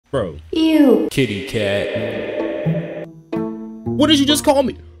Bro. Ew. Kitty cat. What did you just call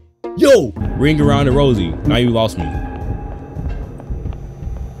me? Yo! Ring around the Rosie. Now you lost me.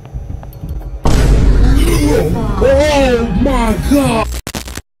 Oh my god!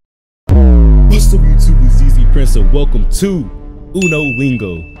 What's up, YouTube? It's ZZPrince and welcome to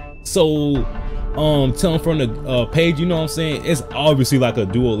Duolingo. So, tell them from the page, you know what I'm saying? It's obviously like a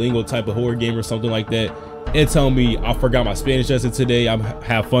Duolingo type of horror game or something like that. And tell me I forgot my Spanish lesson today. I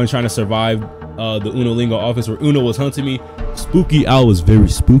have fun trying to survive the Duolingo office where Uno was hunting me. Spooky, I was very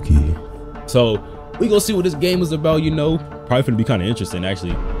spooky. So we gonna see what this game is about, you know. Probably gonna be kind of interesting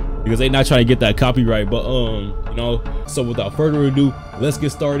actually, because they not trying to get that copyright. But you know, so without further ado, let's get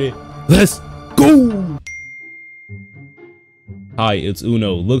started. Let's go. Hi, it's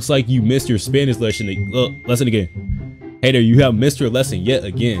Uno. Looks like you missed your Spanish lesson again. Hey there, you have missed your lesson yet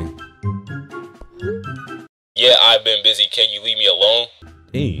again. Yeah, I've been busy. Can you leave me alone?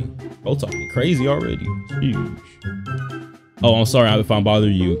 Dang, bro talking crazy already. Sheesh. Oh, I'm sorry if I'm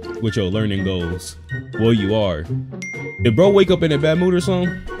bothering you with your learning goals. Well, you are. Did bro wake up in a bad mood or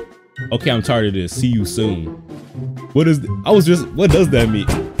something? Okay, I'm tired of this. See you soon. What is? What does that mean?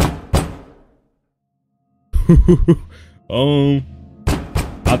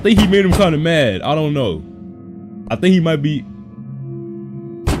 I think he made him kind of mad. I don't know. I think he might be.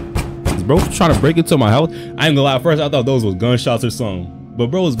 Is bro trying to break into my house? I ain't gonna lie. At first, I thought those was gunshots or something. But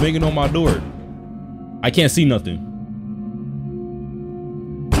bro was banging on my door. I can't see nothing.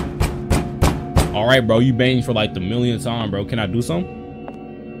 All right, bro. You banged for like the millionth time, bro. Can I do something?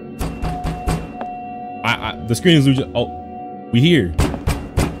 The screen is just. Oh, we here.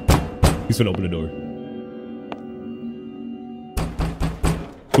 He's gonna open the door.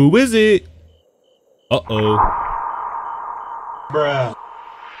 Who is it? Uh-oh. Bruh.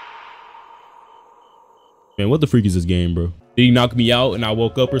 Man, what the freak is this game, bro? Did he knock me out and I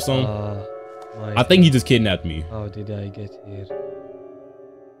woke up or something? I think he just kidnapped me. How did I get here?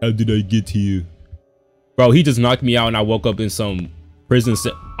 How did I get here? Bro, he just knocked me out and I woke up in some prison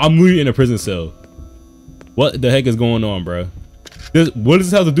cell. I'm literally in a prison cell. What the heck is going on, bro? What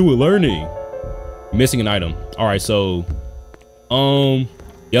does this have to do with learning? Missing an item. All right, so,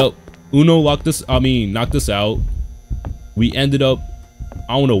 yep. Uno knocked us out. We ended up,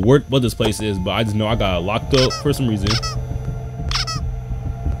 I don't know what this place is, but I just know I got locked up for some reason.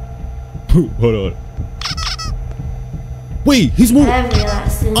 Hold on. Wait, he's moving.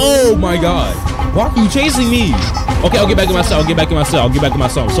 Oh my god. Why are you chasing me? Okay, I'll get back in my cell. I'll get back in my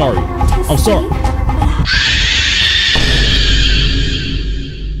cell. I'm sorry. I'm sorry.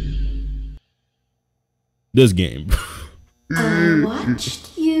 This game. I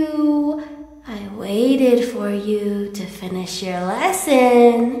watched you. I waited for you to finish your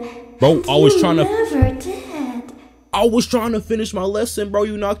lesson. Bro, I was trying to. Never did. I was trying to finish my lesson, bro.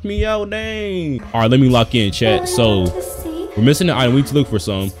 You knocked me out, dang. All right, let me lock in, chat. So we're missing the item. We need to look for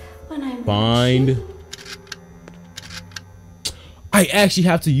some. Find. I actually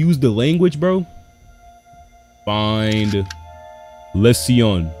have to use the language, bro. Find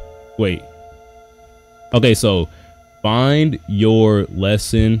lesson. Wait. Okay, so find your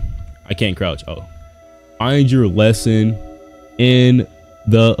lesson. I can't crouch. Oh, find your lesson in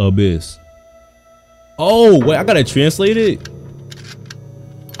the abyss. Oh, wait, I gotta translate it.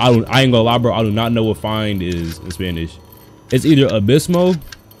 I ain't gonna lie, bro. I do not know what find is in Spanish. It's either abismo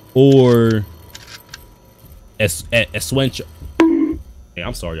or escuencho. Hey,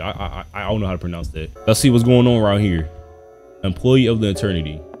 I'm sorry. I don't know how to pronounce that. Let's see what's going on around here. Employee of the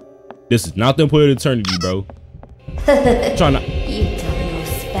eternity. This is not the employee of the eternity, bro. Trying to. You don't know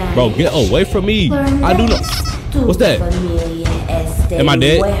Spanish. Bro, get away from me. I do know. What's that? Am I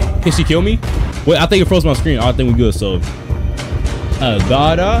dead? Can she kill me? Wait, I think it froze my screen. I think we good. So,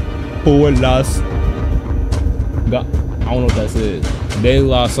 Agara por las. I don't know what that says. De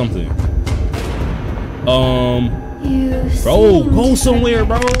la something. Bro, go somewhere,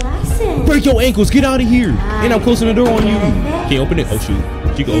 bro. Break your ankles. Get out of here. And I'm closing the door on you. Can't open it. Oh shoot.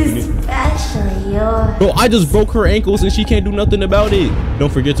 She can open it. Bro, I just broke her ankles and she can't do nothing about it.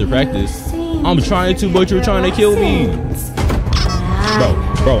 Don't forget to practice. I'm trying to, but you're trying to kill me.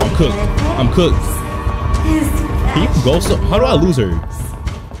 Bro, I'm cooked. I'm cooked. Can you go so? How do I lose her?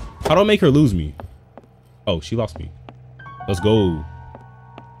 How do I make her lose me? Oh, she lost me. Let's go.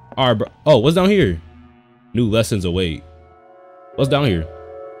 All right, bro. Oh, what's down here? New lessons await. What's down here?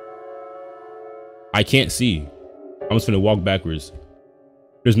 I can't see. I'm just gonna walk backwards.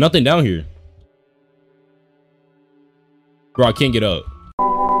 There's nothing down here. Bro, I can't get up.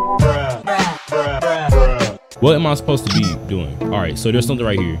 What am I supposed to be doing? All right, so there's something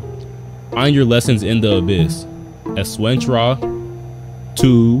right here. Find your lessons in the abyss. Escuentra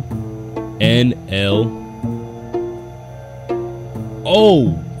 2 NL.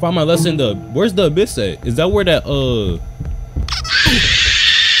 Oh, find my lesson. Where's the abyss at? Is that where that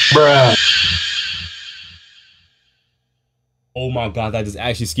bruh. Oh my god, that just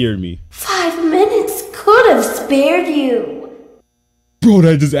actually scared me. 5 minutes could have spared you. Bro,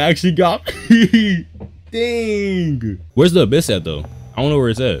 that just actually got me. Dang. Where's the abyss at though? I don't know where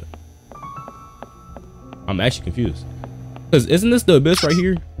it's at. I'm actually confused. Cause isn't this the abyss right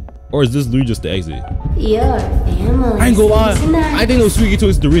here? Or is this literally just the exit? Your family. I ain't gonna lie. I think those sweet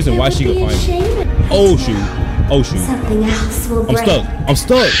is the reason why she can find me. Oh shoot. Oh shoot. Something else will break. I'm stuck. I'm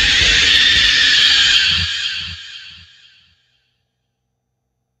stuck.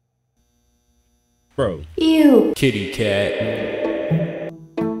 Bro. You. Kitty cat.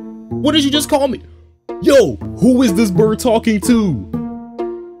 What did you just call me? Yo, who is this bird talking to?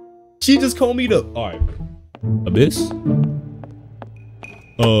 She just called me the... Alright. Abyss?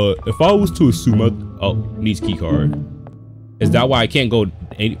 If I was to assume oh, needs key card. Is that why I can't go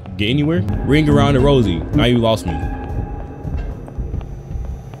get anywhere? Ring around the rosy. Now you lost me.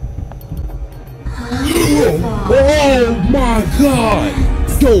 Oh my god!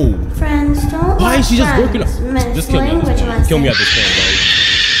 Yo! Friends don't. Why is she just working up? Miss Just kill me at this language point. Kill me at lesson. this point,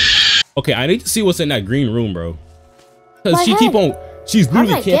 bro. Okay, I need to see what's in that green room, bro. Cause Why she keep on, she's How did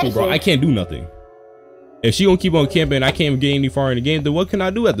literally I get camping, bro. here? I can't do nothing. If she gonna keep on camping and I can't get any far in the game, then what can I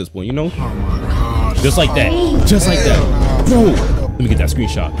do at this point, you know? Just like that. Just like that. Bro, let me get that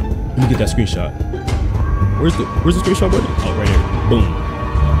screenshot. Let me get that screenshot. Where's the screenshot button? Oh, right here. Boom.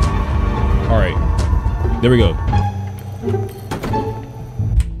 Alright. There we go.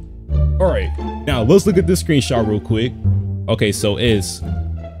 Alright. Now let's look at this screenshot real quick. Okay, so it's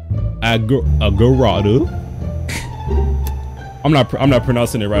Agorada. I'm not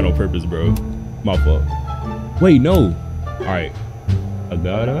pronouncing it right on purpose, bro. My fault. Wait, no. All right.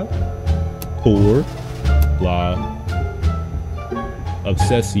 Agata por la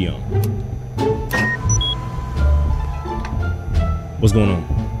obsesión. What's going on?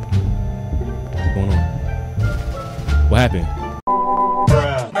 What's going on? What happened?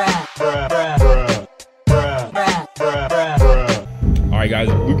 Alright guys,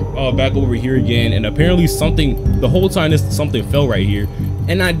 we're back over here again, and apparently the whole time something fell right here,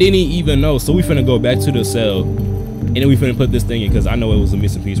 and I didn't even know, so we finna go back to the cell, and then we finna put this thing in, because I know it was a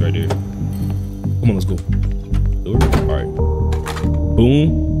missing piece right there. Come on, let's go. Alright.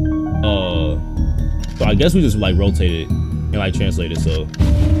 Boom. So I guess we just like rotate it, and like translate it, so.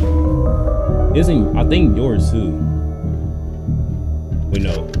 I think yours too. Wait,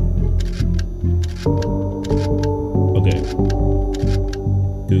 no. Okay.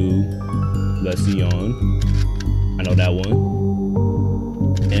 Lesion. I know that one.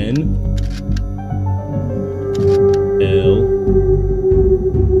 N L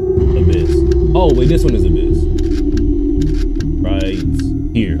Abyss. Oh wait, this one is Abyss. Right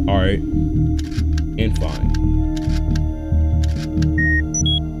here. Alright. And fine.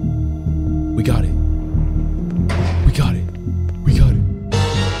 We got it. We got it. We got it.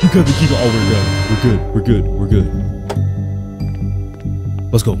 We got the key. Oh, we're good. We're good. We're good. We're good.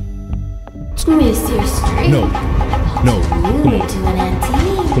 Let's go. Mr. Street. No. No. You Come on. to an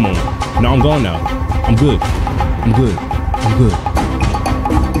antique. Come on. No, I'm gone now. I'm good. I'm good. I'm good.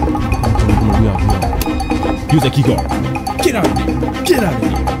 Come on, we out. Use that key card. Get out of there. Get out of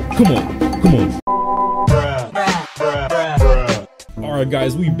here. Come on. Come on. Alright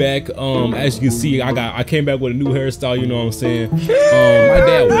guys, we back. As you can see, I came back with a new hairstyle, you know what I'm saying? My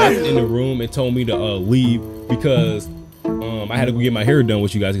dad walked in the room and told me to leave because I had to go get my hair done,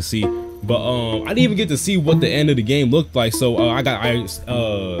 which you guys can see. But I didn't even get to see what the end of the game looked like, so I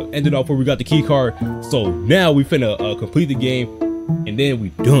ended off where we got the key card. So now we finna complete the game, and then we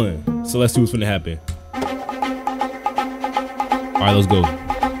done. So let's see what's finna happen. All right, let's go.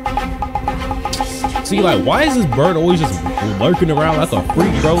 See, like, why is this bird always just lurking around like a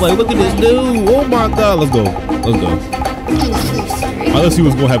freak, bro? Like, look at this dude. Oh my god, let's go. Let's go. All right, let's see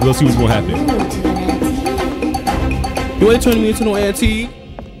what's gonna happen. Let's see what's gonna happen. You ain't turning me into no antique.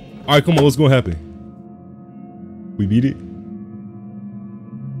 All right, come on, what's gonna happen? We beat it.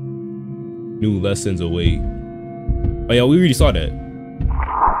 New lessons await. Oh yeah, we already saw that.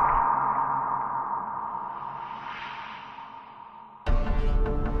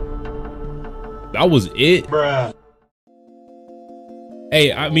 That was it, bruh.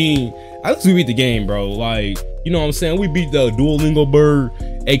 Hey, I mean, at least we beat the game, bro. Like, you know what I'm saying? We beat the Duolingo bird,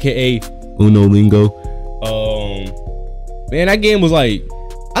 aka Unolingo. Man, that game was like,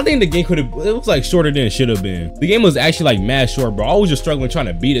 I think the game it was like shorter than it should have been. The game was actually like mad short, bro. I was just struggling trying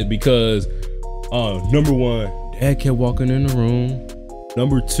to beat it because, number one, Dad kept walking in the room.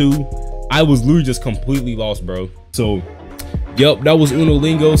 Number 2, I was literally just completely lost, bro. So yep, that was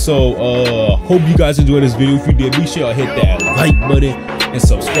Duolingo. So hope you guys enjoyed this video. If you did, be sure to hit that like button and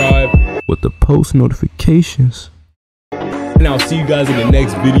subscribe with the post notifications. And I'll see you guys in the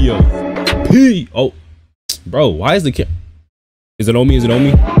next video. Peace. Oh, bro, why is the camera? Is it on me? Is it on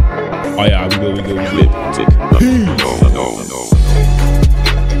me? Oh yeah, we good. Peace.